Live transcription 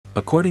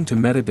According to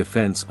Méta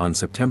Défense on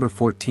September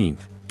 14,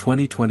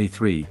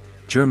 2023,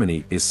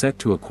 Germany is set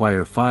to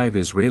acquire 5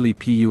 Israeli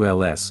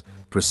PULS,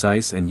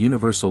 Precise and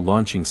Universal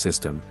Launching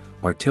System,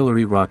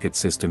 artillery rocket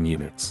system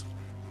units.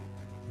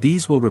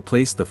 These will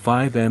replace the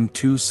 5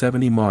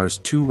 M270 MARS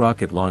 2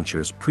 rocket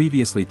launchers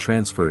previously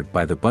transferred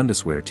by the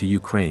Bundeswehr to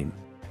Ukraine.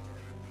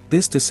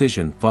 This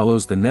decision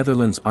follows the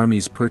Netherlands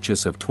Army's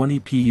purchase of 20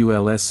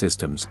 PULS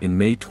systems in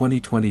May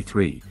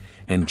 2023,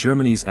 and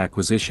Germany's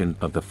acquisition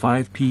of the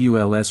 5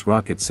 PULS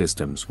rocket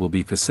systems will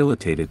be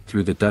facilitated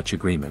through the Dutch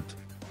agreement.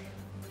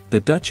 The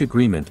Dutch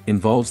agreement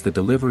involves the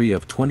delivery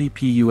of 20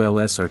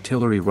 PULS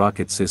artillery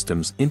rocket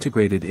systems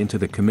integrated into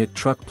the Commit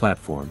truck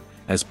platform,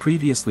 as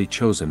previously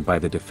chosen by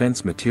the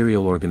Defense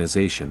Material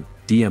Organization,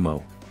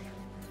 DMO.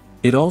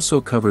 It also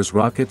covers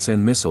rockets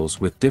and missiles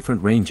with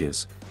different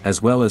ranges,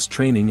 as well as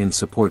training and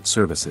support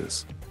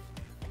services.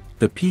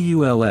 The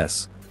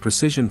PULS,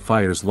 Precision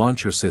Fires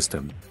Launcher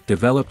System,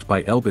 developed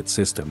by Elbit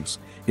Systems,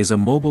 is a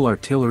mobile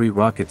artillery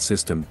rocket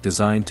system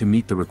designed to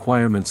meet the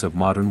requirements of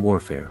modern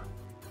warfare.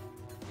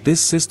 This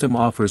system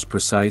offers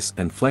precise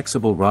and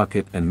flexible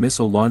rocket and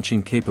missile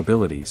launching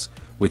capabilities,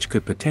 which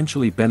could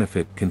potentially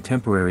benefit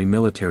contemporary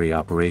military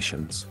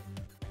operations.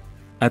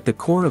 At the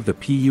core of the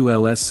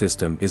PULS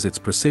system is its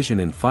precision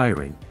in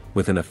firing,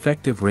 with an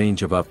effective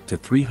range of up to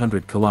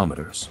 300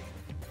 kilometers.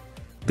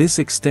 This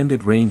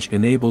extended range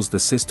enables the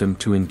system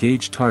to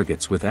engage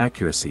targets with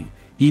accuracy,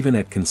 even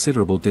at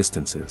considerable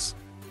distances.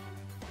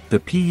 The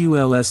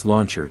PULS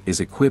launcher is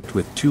equipped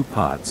with 2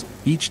 pods,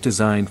 each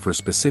designed for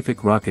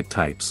specific rocket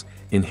types,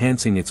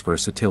 enhancing its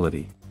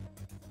versatility.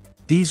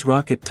 These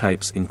rocket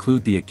types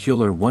include the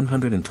Ocular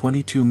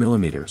 122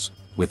 mm,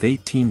 with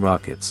 18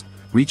 rockets,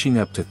 reaching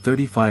up to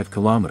 35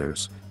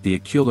 kilometers, the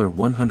Ocular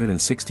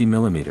 160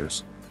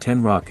 mm,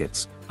 10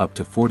 rockets, up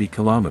to 40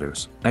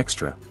 kilometers,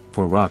 extra,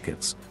 4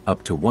 rockets,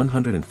 up to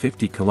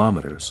 150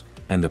 kilometers,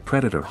 and the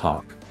Predator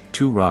Hawk,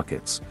 2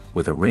 rockets,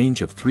 with a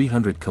range of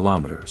 300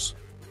 kilometers.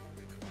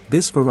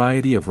 This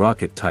variety of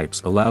rocket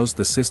types allows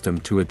the system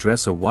to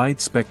address a wide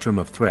spectrum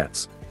of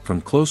threats,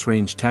 from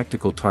close-range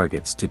tactical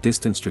targets to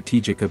distant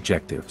strategic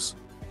objectives.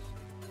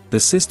 The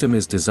system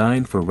is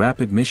designed for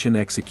rapid mission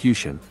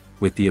execution,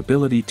 with the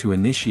ability to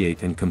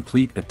initiate and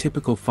complete a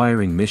typical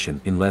firing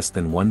mission in less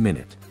than 1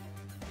 minute.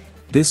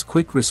 This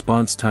quick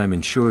response time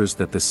ensures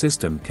that the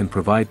system can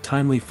provide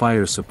timely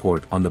fire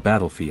support on the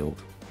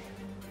battlefield.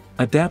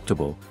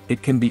 Adaptable,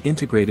 it can be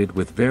integrated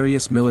with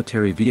various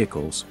military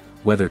vehicles,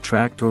 whether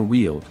tracked or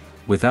wheeled,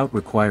 without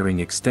requiring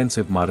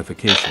extensive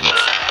modifications.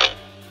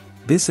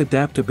 This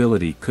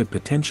adaptability could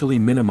potentially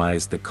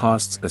minimize the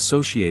costs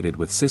associated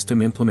with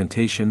system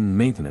implementation and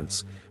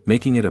maintenance,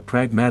 making it a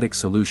pragmatic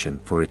solution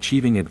for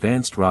achieving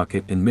advanced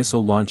rocket and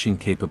missile launching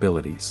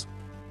capabilities.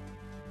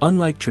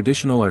 Unlike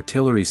traditional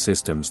artillery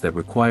systems that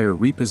require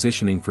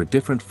repositioning for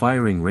different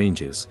firing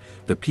ranges,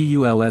 the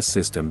PULS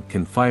system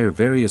can fire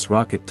various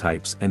rocket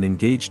types and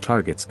engage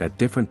targets at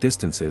different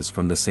distances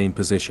from the same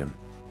position.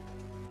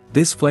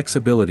 This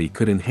flexibility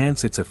could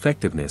enhance its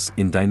effectiveness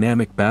in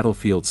dynamic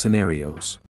battlefield scenarios.